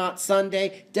 If not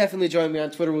Sunday, definitely join me on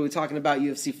Twitter. We'll be talking about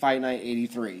UFC Fight Night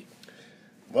 83.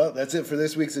 Well, that's it for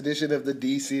this week's edition of the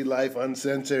DC Life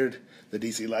Uncensored. The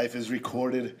DC Life is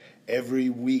recorded every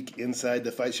week inside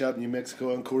the Fight Shop, New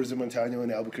Mexico, on Coors de Montano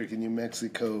in Albuquerque, New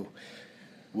Mexico.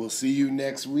 We'll see you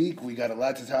next week. We got a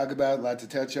lot to talk about, a lot to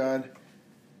touch on.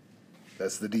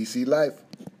 That's the DC Life.